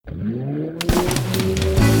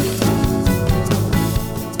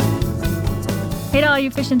all you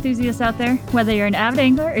fish enthusiasts out there. Whether you're an avid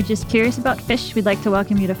angler or just curious about fish, we'd like to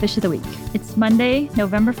welcome you to Fish of the Week. It's Monday,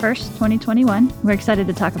 November 1st, 2021. We're excited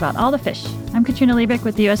to talk about all the fish. I'm Katrina Liebig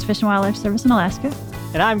with the U.S. Fish and Wildlife Service in Alaska.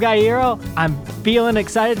 And I'm Guy Eero. I'm feeling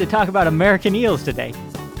excited to talk about American eels today.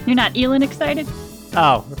 You're not eeling excited?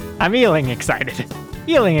 Oh, I'm eeling excited.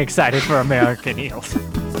 Eeling excited for American eels.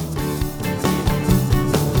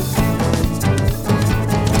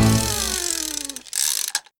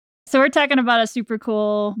 So we're talking about a super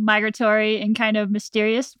cool migratory and kind of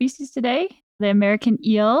mysterious species today, the American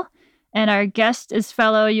eel. And our guest is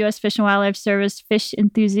fellow U.S. Fish and Wildlife Service fish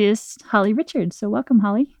enthusiast, Holly Richards. So welcome,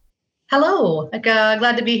 Holly. Hello.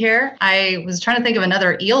 Glad to be here. I was trying to think of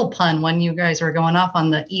another eel pun when you guys were going off on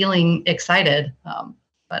the eeling excited.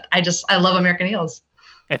 But I love American eels.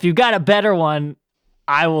 If you got a better one,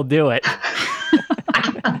 I will do it.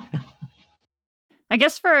 I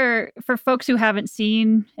guess for folks who haven't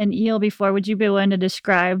seen an eel before, would you be willing to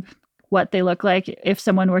describe what they look like if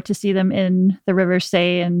someone were to see them in the rivers,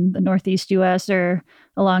 say in the Northeast U.S. or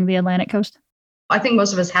along the Atlantic coast? I think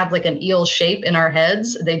most of us have like an eel shape in our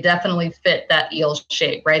heads. They definitely fit that eel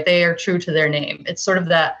shape, right? They are true to their name. It's sort of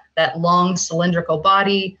that long cylindrical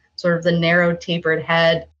body, sort of the narrow tapered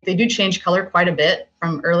head. They do change color quite a bit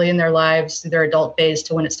from early in their lives through their adult phase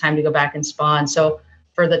to when it's time to go back and spawn. So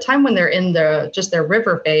for the time when they're in just their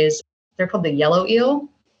river phase, they're called the yellow eel.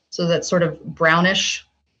 So that sort of brownish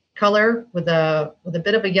color with a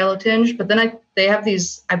bit of a yellow tinge. But then they have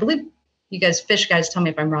these, I believe you guys, fish guys, tell me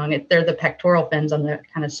if I'm wrong. They're the pectoral fins on the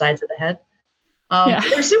kind of sides of the head.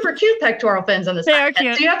 They're super cute pectoral fins on the side. They are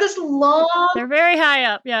cute. So you have this long. They're very high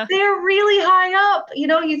up. Yeah. They're really high up. You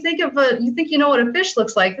know, you think you know what a fish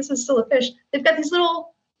looks like. This is still a fish. They've got these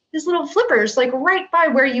little flippers like right by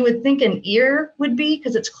where you would think an ear would be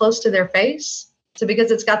because it's close to their face. So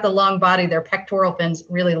because it's got the long body, their pectoral fins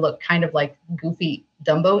really look kind of like goofy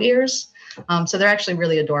Dumbo ears. So they're actually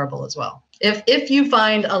really adorable as well. If you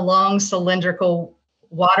find a long cylindrical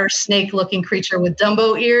water snake looking creature with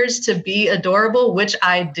Dumbo ears to be adorable, which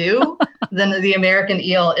I do, then the American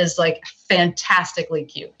eel is like fantastically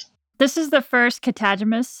cute. This is the first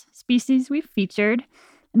catagamous species we've featured.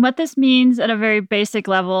 And what this means at a very basic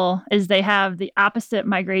level is they have the opposite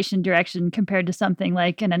migration direction compared to something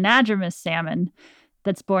like an anadromous salmon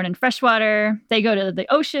that's born in freshwater. They go to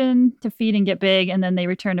the ocean to feed and get big, and then they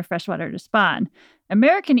return to freshwater to spawn.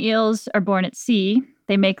 American eels are born at sea.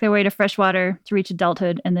 They make their way to freshwater to reach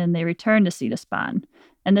adulthood, and then they return to sea to spawn.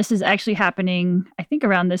 And this is actually happening, I think,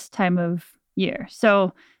 around this time of year.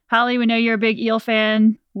 So, Holly, we know you're a big eel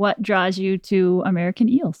fan. What draws you to American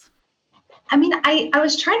eels? I mean, I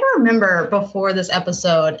was trying to remember before this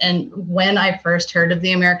episode and when I first heard of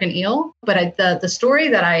the American eel, but the story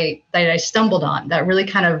that I stumbled on that really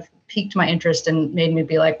kind of piqued my interest and made me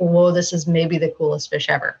be like, whoa, this is maybe the coolest fish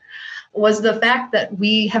ever, was the fact that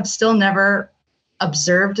we have still never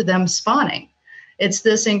observed them spawning. It's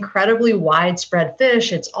this incredibly widespread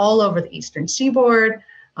fish. It's all over the eastern seaboard.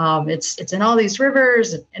 It's in all these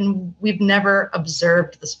rivers, and we've never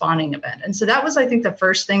observed the spawning event. And so that was, I think, the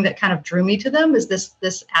first thing that kind of drew me to them is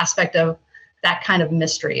this aspect of that kind of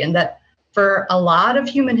mystery. And that for a lot of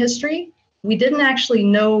human history, we didn't actually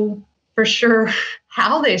know for sure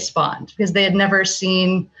how they spawned because they had never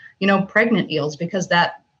seen, pregnant eels because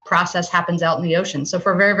that process happens out in the ocean. So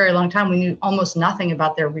for a very, very long time, we knew almost nothing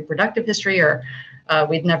about their reproductive history or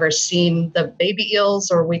we'd never seen the baby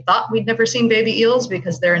eels, or we thought we'd never seen baby eels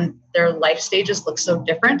because their life stages look so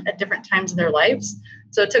different at different times in their lives.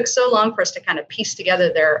 So it took so long for us to kind of piece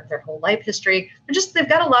together their whole life history. They've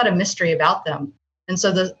got a lot of mystery about them. And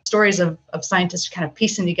so the stories of scientists kind of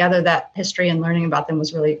piecing together that history and learning about them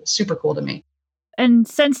was really super cool to me. And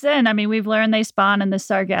since then, I mean, we've learned they spawn in the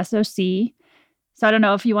Sargasso Sea. So I don't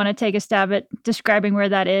know if you want to take a stab at describing where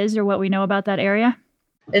that is or what we know about that area.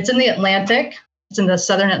 It's in the Atlantic. It's in the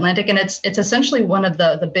southern Atlantic, and it's essentially one of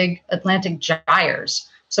the big Atlantic gyres.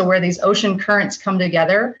 So where these ocean currents come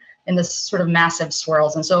together in this sort of massive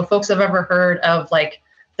swirls. And so if folks have ever heard of like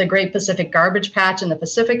the Great Pacific Garbage Patch in the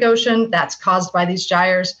Pacific Ocean, that's caused by these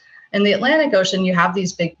gyres. In the Atlantic Ocean, you have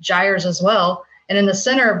these big gyres as well. And in the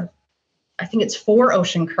center of, I think it's 4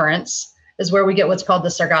 ocean currents, is where we get what's called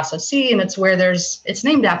the Sargasso Sea. And it's where it's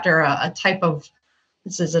named after a type of,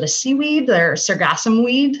 is it a seaweed or sargassum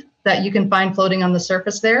weed that you can find floating on the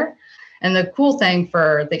surface there. And the cool thing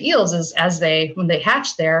for the eels is when they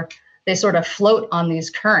hatch there, they sort of float on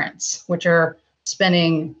these currents, which are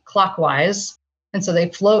spinning clockwise. And so they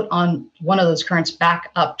float on one of those currents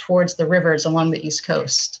back up towards the rivers along the East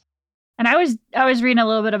Coast. And I was reading a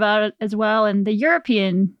little bit about it as well. And the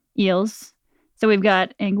European eels, so we've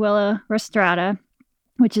got Anguilla rostrata,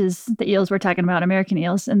 which is the eels we're talking about, American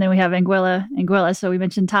eels. And then we have anguilla. So we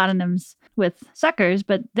mentioned tautomnums with suckers,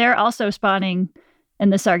 but they're also spawning in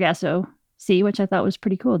the Sargasso Sea, which I thought was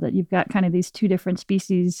pretty cool that you've got kind of these two different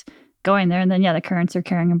species going there. And then, the currents are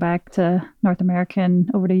carrying them back to North America and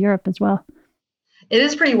over to Europe as well. It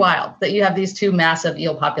is pretty wild that you have these two massive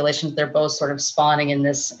eel populations. They're both sort of spawning in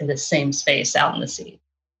this same space out in the sea.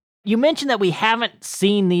 You mentioned that we haven't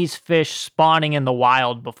seen these fish spawning in the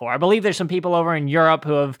wild before. I believe there's some people over in Europe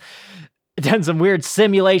who have done some weird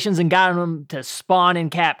simulations and gotten them to spawn in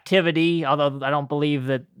captivity, although I don't believe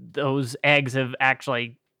that those eggs have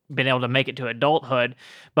actually been able to make it to adulthood.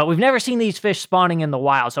 But we've never seen these fish spawning in the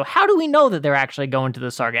wild. So how do we know that they're actually going to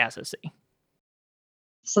the Sargasso Sea?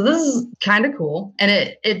 So this is kind of cool. And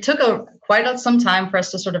it took quite some time for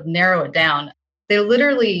us to sort of narrow it down. They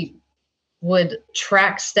literally would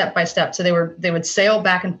track step by step. So they would sail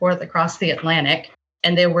back and forth across the Atlantic,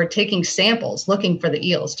 and they were taking samples looking for the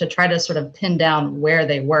eels to try to sort of pin down where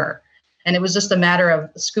they were. And it was just a matter of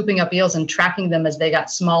scooping up eels and tracking them as they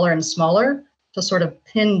got smaller and smaller to sort of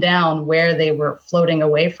pin down where they were floating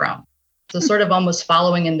away from. So sort of almost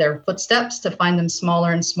following in their footsteps to find them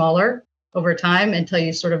smaller and smaller over time until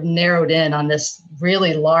you sort of narrowed in on this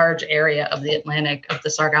really large area of the Atlantic, of the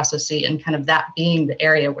Sargasso Sea, and kind of that being the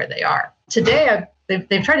area where they are. Today,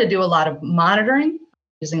 they've tried to do a lot of monitoring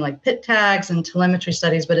using like pit tags and telemetry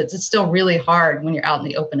studies, but it's still really hard when you're out in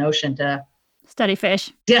the open ocean to study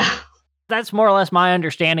fish. Yeah. That's more or less my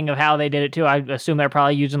understanding of how they did it too. I assume they're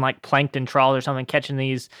probably using like plankton trawl or something, catching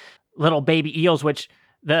these little baby eels, which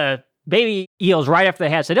the baby eels right after they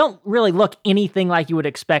hatch, they don't really look anything like you would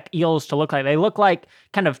expect eels to look like. They look like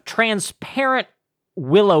kind of transparent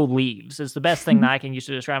willow leaves is the best thing that I can use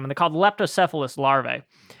to describe them. They're called leptocephalus larvae.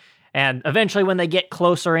 And eventually when they get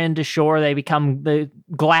closer into shore, they become the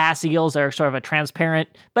glass eels. They're sort of a transparent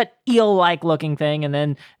but eel-like looking thing. And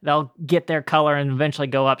then they'll get their color and eventually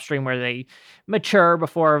go upstream where they mature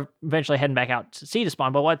before eventually heading back out to sea to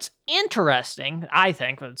spawn. But what's interesting, I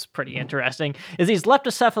think, what's pretty interesting, is these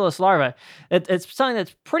leptocephalus larvae. It's something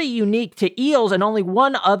that's pretty unique to eels and only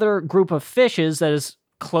one other group of fishes that is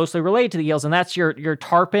closely related to the eels, and that's your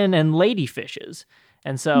tarpon and ladyfishes.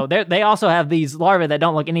 And so they also have these larvae that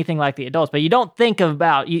don't look anything like the adults, but you don't think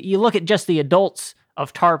about, you look at just the adults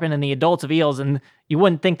of tarpon and the adults of eels, and you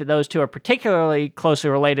wouldn't think that those two are particularly closely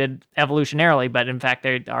related evolutionarily, but in fact,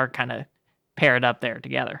 they are kind of paired up there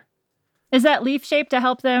together. Is that leaf shape to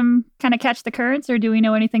help them kind of catch the currents, or do we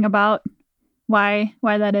know anything about why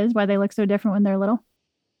that is, why they look so different when they're little?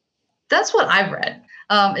 That's what I've read,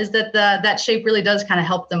 is that that shape really does kind of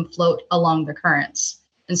help them float along the currents.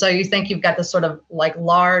 And so you think you've got this sort of like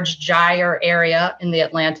large gyre area in the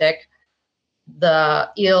Atlantic, the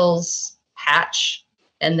eels hatch,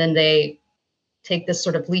 and then they take this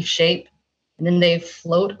sort of leaf shape, and then they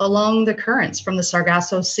float along the currents from the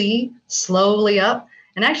Sargasso Sea slowly up.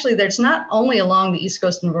 And actually, there's not only along the east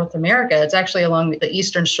coast of North America, it's actually along the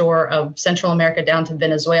eastern shore of Central America down to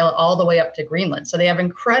Venezuela, all the way up to Greenland. So they have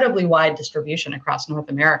incredibly wide distribution across North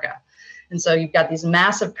America. And so you've got these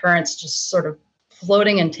massive currents just sort of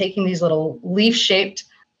floating and taking these little leaf-shaped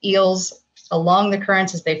eels along the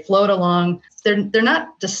currents as they float along. They're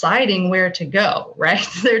not deciding where to go, right?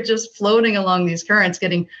 They're just floating along these currents,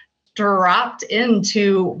 getting dropped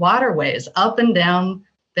into waterways up and down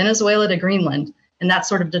Venezuela to Greenland, and that's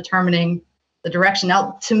sort of determining the direction.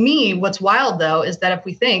 Now, to me, what's wild, though, is that if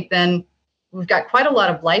we think, then we've got quite a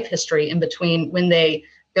lot of life history in between when they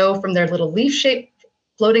go from their little leaf shape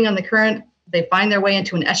floating on the current. They find their way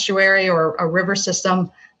into an estuary or a river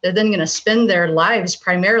system. They're then going to spend their lives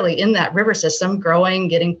primarily in that river system, growing,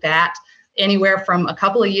 getting fat, anywhere from a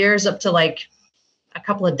couple of years up to like a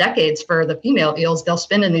couple of decades for the female eels. They'll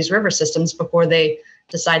spend in these river systems before they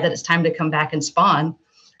decide that it's time to come back and spawn.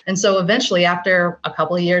 And so eventually, after a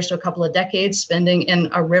couple of years to a couple of decades spending in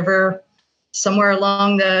a river somewhere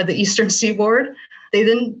along the eastern seaboard, they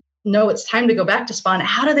then know it's time to go back to spawn.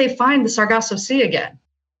 How do they find the Sargasso Sea again?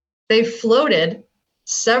 They floated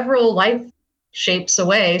several life shapes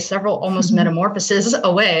away, several almost metamorphoses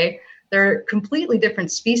away. They're completely different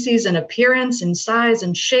species in appearance and size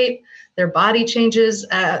and shape. Their body changes,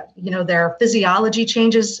 their physiology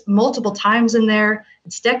changes multiple times in there.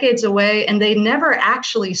 It's decades away, and they never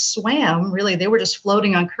actually swam, really. They were just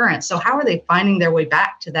floating on currents. So how are they finding their way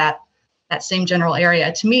back to that same general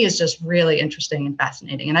area? To me, is just really interesting and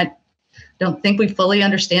fascinating. And I don't think we fully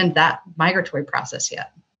understand that migratory process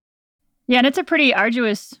yet. Yeah, and it's a pretty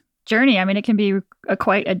arduous journey. I mean, it can be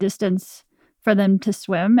quite a distance for them to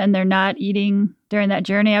swim, and they're not eating during that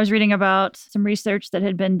journey. I was reading about some research that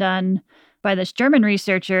had been done by this German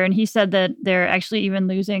researcher, and he said that they're actually even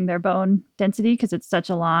losing their bone density because it's such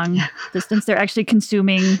a long distance. They're actually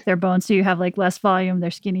consuming their bones, so you have like less volume.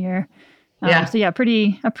 They're skinnier. So yeah,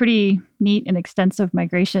 a pretty neat and extensive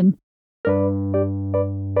migration.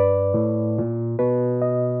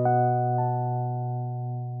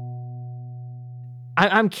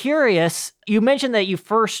 I'm curious. You mentioned that you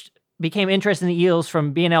first became interested in the eels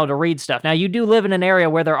from being able to read stuff. Now, you do live in an area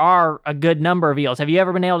where there are a good number of eels. Have you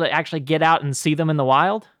ever been able to actually get out and see them in the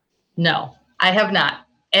wild? No, I have not.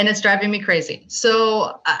 And it's driving me crazy.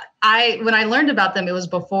 So when I learned about them, it was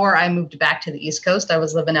before I moved back to the East Coast. I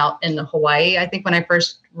was living out in Hawaii, I think, when I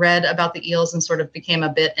first read about the eels and sort of became a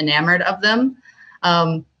bit enamored of them.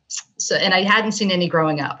 And I hadn't seen any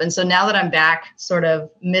growing up. And so now that I'm back sort of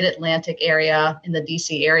mid-Atlantic area in the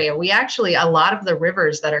DC area, a lot of the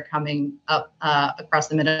rivers that are coming up across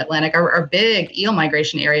the mid-Atlantic are big eel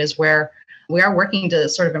migration areas where we are working to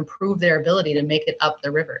sort of improve their ability to make it up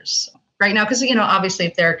the rivers right now. Because, obviously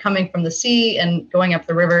if they're coming from the sea and going up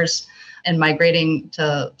the rivers and migrating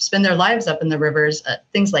to spend their lives up in the rivers,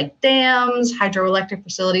 things like dams, hydroelectric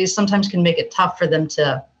facilities sometimes can make it tough for them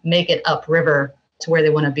to make it upriver to where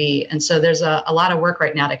they want to be. And so there's a lot of work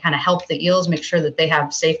right now to kind of help the eels make sure that they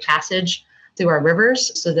have safe passage through our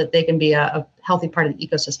rivers so that they can be a healthy part of the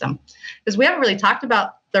ecosystem. Because we haven't really talked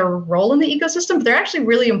about their role in the ecosystem, but they're actually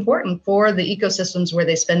really important for the ecosystems where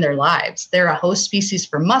they spend their lives. They're a host species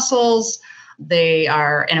for mussels. They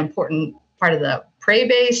are an important part of the prey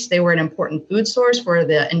base. They were an important food source for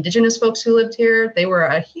the indigenous folks who lived here. They were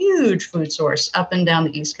a huge food source up and down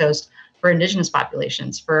the East Coast for indigenous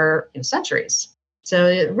populations for centuries. So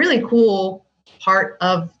a really cool part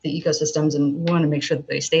of the ecosystems, and we want to make sure that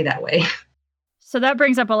they stay that way. So that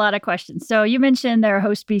brings up a lot of questions. So you mentioned they're a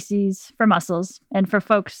host species for mussels, and for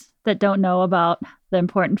folks that don't know about the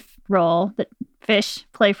important role that fish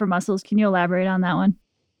play for mussels, can you elaborate on that one?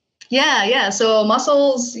 Yeah. So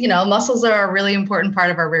mussels are a really important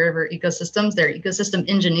part of our river ecosystems. They're ecosystem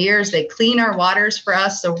engineers. They clean our waters for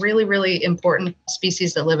us. So really, really important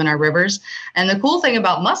species that live in our rivers. And the cool thing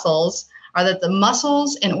about mussels are that the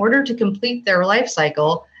mussels, in order to complete their life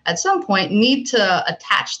cycle, at some point need to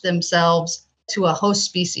attach themselves to a host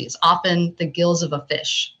species, often the gills of a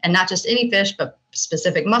fish. And not just any fish, but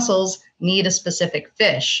specific mussels need a specific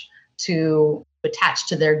fish to attach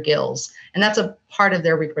to their gills. And that's a part of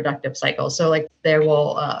their reproductive cycle. So like they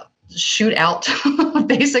will shoot out,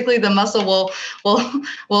 basically the mussel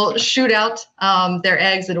will shoot out their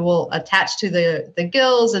eggs. It will attach to the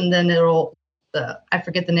gills, and then I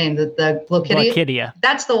forget the name, the Glochidia.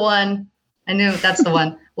 That's the one. I knew that's the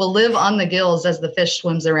one. Will live on the gills as the fish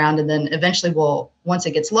swims around, and then eventually once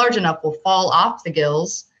it gets large enough, will fall off the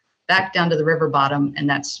gills back down to the river bottom, and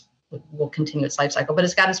will continue its life cycle. But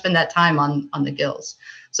it's got to spend that time on the gills.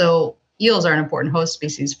 So eels are an important host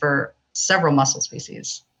species for several mussel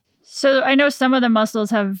species. So I know some of the mussels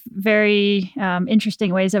have very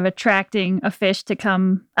interesting ways of attracting a fish to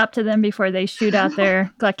come up to them before they shoot out their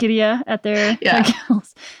Glochidia at their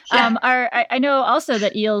gills. Yeah. I know also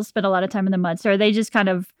that eels spend a lot of time in the mud. So are they just kind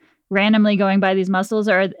of randomly going by these mussels,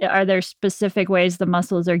 or are there specific ways the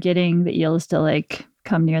mussels are getting the eels to like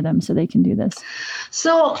come near them so they can do this?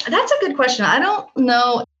 So that's a good question. I don't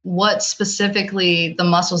know what specifically the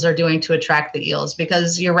mussels are doing to attract the eels,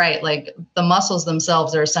 because you're right, like the mussels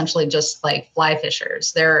themselves are essentially just like fly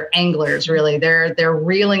fishers. They're anglers, really. They're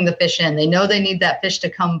reeling the fish in. They know they need that fish to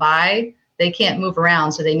come by. They can't move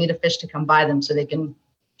around, so they need a fish to come by them so they can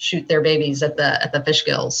shoot their babies at the fish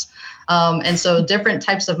gills. And so different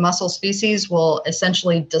types of mussel species will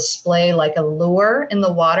essentially display like a lure in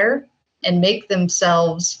the water and make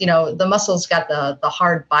themselves, the mussels got the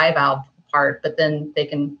hard bivalve part, but then they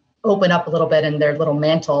can open up a little bit, and their little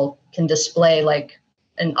mantle can display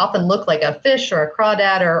and often look like a fish or a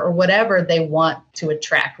crawdad or whatever they want to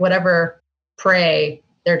attract, whatever prey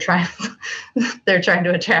they're trying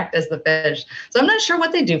to attract as the fish. So I'm not sure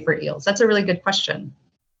what they do for eels. That's a really good question.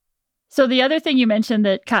 So the other thing you mentioned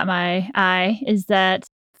that caught my eye is that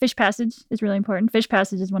fish passage is really important. Fish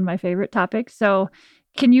passage is one of my favorite topics. So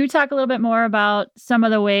can you talk a little bit more about some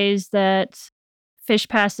of the ways that fish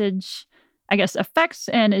passage, I guess, affects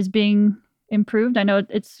and is being improved? I know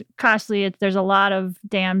it's costly. There's a lot of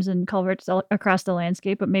dams and culverts across the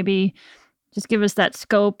landscape, but maybe just give us that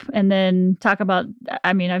scope and then talk about,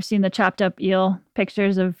 I've seen the chopped up eel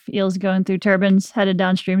pictures of eels going through turbines headed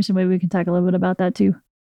downstream. So maybe we can talk a little bit about that too.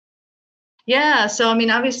 Yeah. So,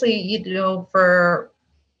 obviously, for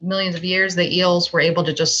millions of years, the eels were able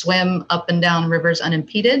to just swim up and down rivers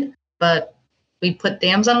unimpeded, but we put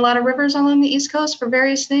dams on a lot of rivers along the East Coast for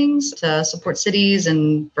various things, to support cities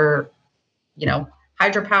and for,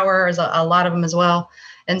 hydropower is a lot of them as well.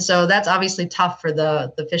 And so that's obviously tough for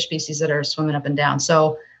the fish species that are swimming up and down.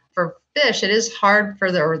 So for fish, it is hard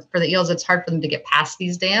for the eels, it's hard for them to get past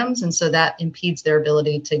these dams. And so that impedes their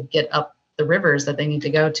ability to get up the rivers that they need to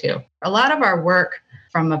go to. A lot of our work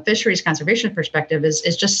from a fisheries conservation perspective is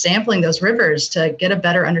just sampling those rivers to get a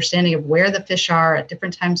better understanding of where the fish are at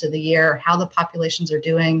different times of the year, how the populations are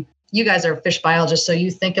doing. You guys are fish biologists, so you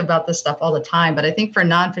think about this stuff all the time. But I think for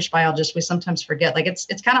non-fish biologists, we sometimes forget, like it's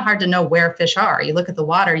kind of hard to know where fish are. You look at the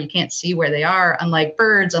water, you can't see where they are, unlike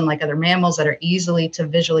birds, unlike other mammals that are easily to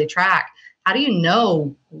visually track. How do you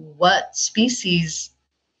know what species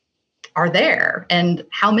are there and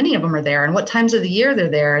how many of them are there and what times of the year they're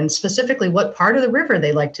there and specifically what part of the river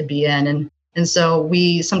they like to be in? And so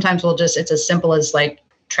we sometimes will just, it's as simple as like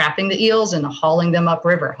trapping the eels and hauling them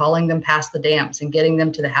upriver, hauling them past the dams and getting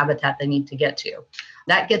them to the habitat they need to get to.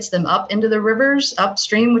 That gets them up into the rivers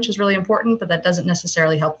upstream, which is really important, but that doesn't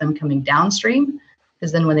necessarily help them coming downstream,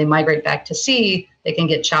 because then when they migrate back to sea, they can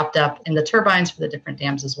get chopped up in the turbines for the different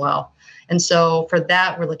dams as well. And so for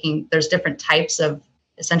that, we're looking, there's different types of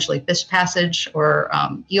essentially fish passage or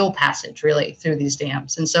eel passage really through these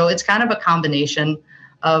dams. And so it's kind of a combination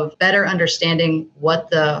of better understanding what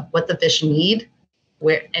the fish need,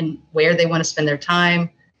 where they want to spend their time,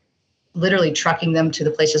 literally trucking them to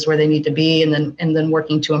the places where they need to be, and then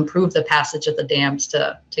working to improve the passage of the dams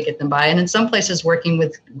to get them by. And in some places working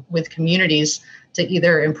with communities to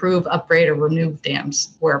either improve, upgrade, or remove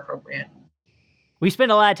dams where appropriate. We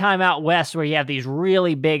spend a lot of time out west where you have these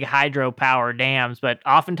really big hydropower dams, but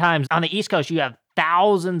oftentimes on the East Coast, you have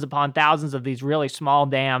thousands upon thousands of these really small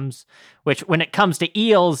dams, which when it comes to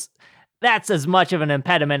eels, that's as much of an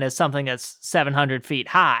impediment as something that's 700 feet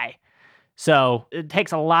high. So it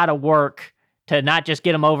takes a lot of work to not just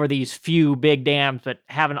get them over these few big dams, but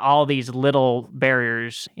having all these little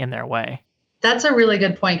barriers in their way. That's a really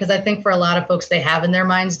good point, because I think for a lot of folks, they have in their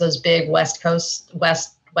minds those big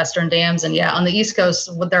Western dams. And yeah, on the East Coast,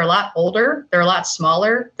 they're a lot older, they're a lot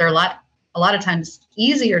smaller, they're a lot of times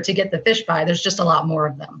easier to get the fish by. There's just a lot more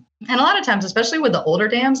of them. And a lot of times, especially with the older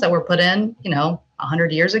dams that were put in,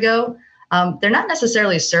 100 years ago, they're not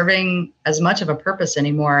necessarily serving as much of a purpose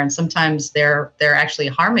anymore. And sometimes they're actually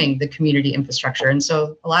harming the community infrastructure. And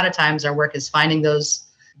so a lot of times our work is finding those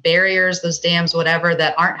barriers, those dams, whatever,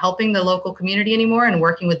 that aren't helping the local community anymore and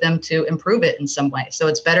working with them to improve it in some way. So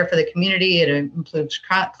it's better for the community, it improves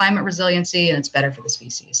climate resiliency, and it's better for the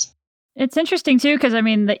species. It's interesting too, because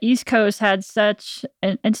the East Coast had such,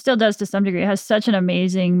 and still does to some degree, has such an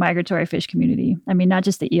amazing migratory fish community. Not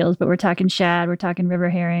just the eels, but we're talking shad, we're talking river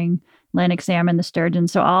herring, Atlantic salmon, the sturgeon.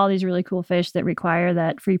 So all these really cool fish that require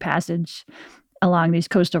that free passage along these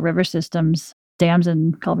coastal river systems. Dams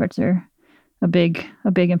and culverts are a big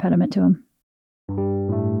impediment to them.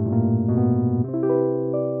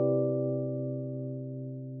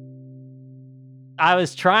 I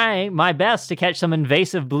was trying my best to catch some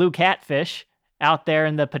invasive blue catfish out there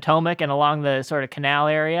in the Potomac and along the sort of canal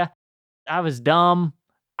area. I was dumb.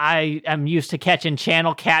 I am used to catching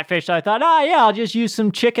channel catfish, so I thought, I'll just use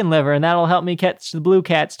some chicken liver and that'll help me catch the blue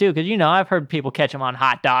cats too, because, I've heard people catch them on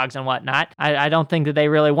hot dogs and whatnot. I don't think that they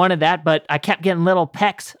really wanted that, but I kept getting little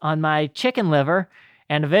pecks on my chicken liver,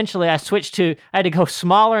 and eventually I had to go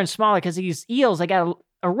smaller and smaller because these eels, they got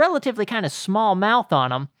a relatively kind of small mouth on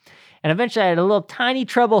them, and eventually I had a little tiny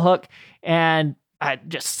treble hook, and I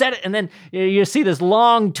just set it, and then you see this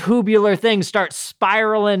long tubular thing start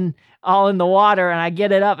spiraling all in the water, and I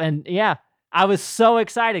get it up, and yeah, I was so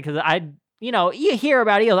excited because you hear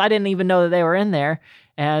about eels. I didn't even know that they were in there,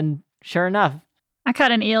 and sure enough. I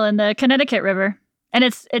caught an eel in the Connecticut River, and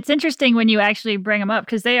it's interesting when you actually bring them up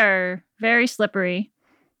because they are very slippery,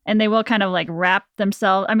 and they will kind of like wrap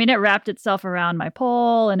themselves. It wrapped itself around my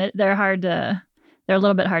pole, and they're a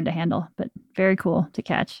little bit hard to handle, but very cool to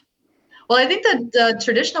catch. Well, I think that the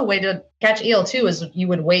traditional way to catch eel too is you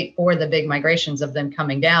would wait for the big migrations of them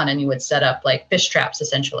coming down, and you would set up like fish traps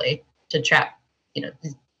essentially to trap,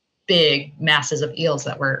 these big masses of eels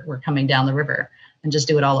that were coming down the river, and just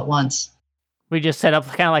do it all at once. We just set up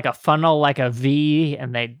kind of like a funnel, like a V,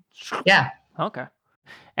 and they. Yeah. Okay.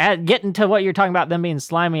 And getting to what you're talking about, them being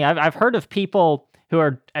slimy, I've heard of people who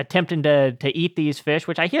are attempting to eat these fish,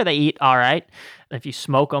 which I hear they eat all right if you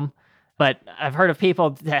smoke them. But I've heard of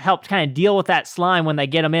people that help kind of deal with that slime when they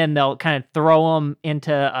get them in. They'll kind of throw them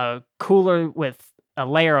into a cooler with a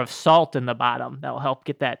layer of salt in the bottom. That'll help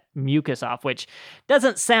get that mucus off, which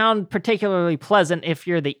doesn't sound particularly pleasant if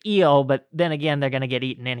you're the eel, but then again, they're going to get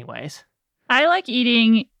eaten anyways. I like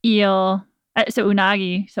eating eel So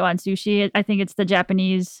unagi, so on sushi, I think it's the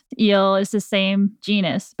Japanese eel is the same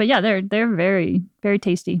genus. But yeah, they're very, very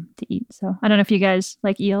tasty to eat. So I don't know if you guys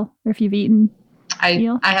like eel or if you've eaten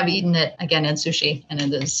eel. I have eaten it again in sushi, and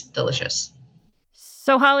it is delicious.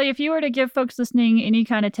 So Holly, if you were to give folks listening any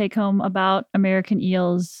kind of take home about American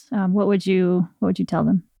eels, what would you tell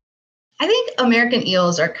them? I think American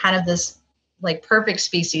eels are kind of this like perfect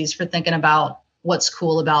species for thinking about what's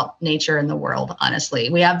cool about nature and the world, honestly.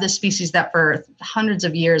 We have this species that for hundreds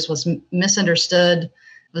of years was misunderstood,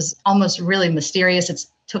 was almost really mysterious. It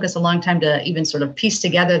took us a long time to even sort of piece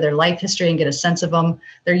together their life history and get a sense of them.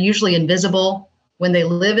 They're usually invisible. When they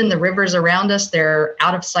live in the rivers around us, they're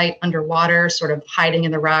out of sight underwater, sort of hiding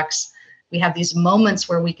in the rocks. We have these moments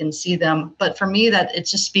where we can see them. But for me, that it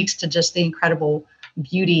just speaks to just the incredible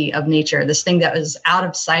beauty of nature, this thing that was out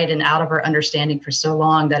of sight and out of our understanding for so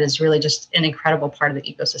long, that is really just an incredible part of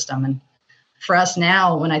the ecosystem. And for us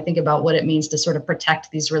now, when I think about what it means to sort of protect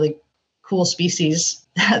these really cool species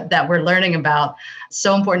that we're learning about, it's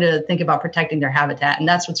so important to think about protecting their habitat. And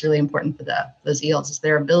that's what's really important for those eels, is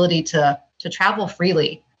their ability to travel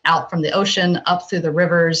freely out from the ocean, up through the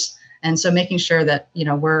rivers. And so making sure that,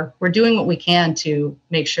 we're doing what we can to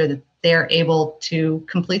make sure that they're able to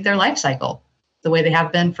complete their life cycle the way they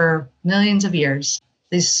have been for millions of years.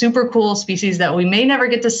 These super cool species that we may never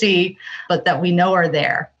get to see, but that we know are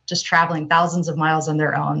there, just traveling thousands of miles on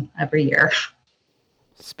their own every year.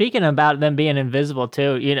 Speaking about them being invisible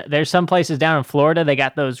too, there's some places down in Florida, they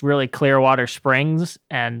got those really clear water springs,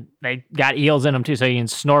 and they got eels in them too, so you can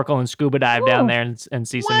snorkel and scuba dive down there and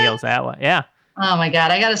see some eels that way. Yeah. Oh my God,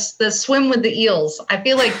 I got to swim with the eels. I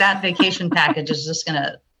feel like that vacation package is just going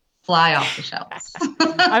to fly off the shelves.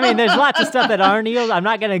 I mean, there's lots of stuff that aren't eels. I'm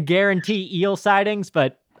not going to guarantee eel sightings,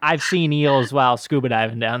 but I've seen eels while scuba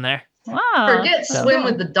diving down there. Wow. Forget swim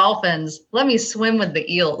with the dolphins. Let me swim with the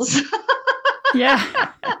eels.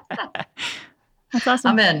 Yeah. That's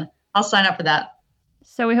awesome. I'm in. I'll sign up for that.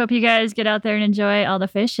 So we hope you guys get out there and enjoy all the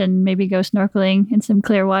fish and maybe go snorkeling in some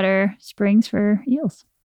clear water springs for eels.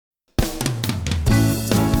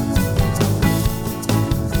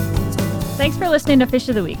 Thanks for listening to Fish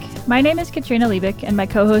of the Week. My name is Katrina Liebig, and my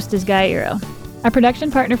co-host is Guy Eero. Our production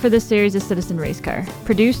partner for this series is Citizen Racecar.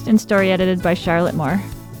 Produced and story edited by Charlotte Moore.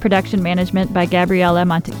 Production management by Gabriella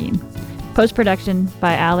Montequin. Post-production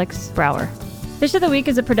by Alex Brower. Fish of the Week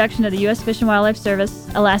is a production of the U.S. Fish and Wildlife Service,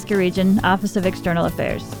 Alaska Region, Office of External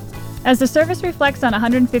Affairs. As the service reflects on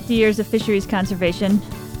 150 years of fisheries conservation,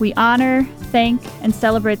 we honor, thank, and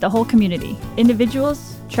celebrate the whole community,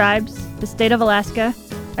 individuals, tribes, the state of Alaska,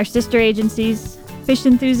 our sister agencies, fish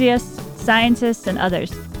enthusiasts, scientists, and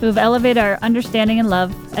others who have elevated our understanding and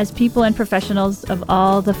love as people and professionals of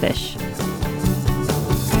all the fish.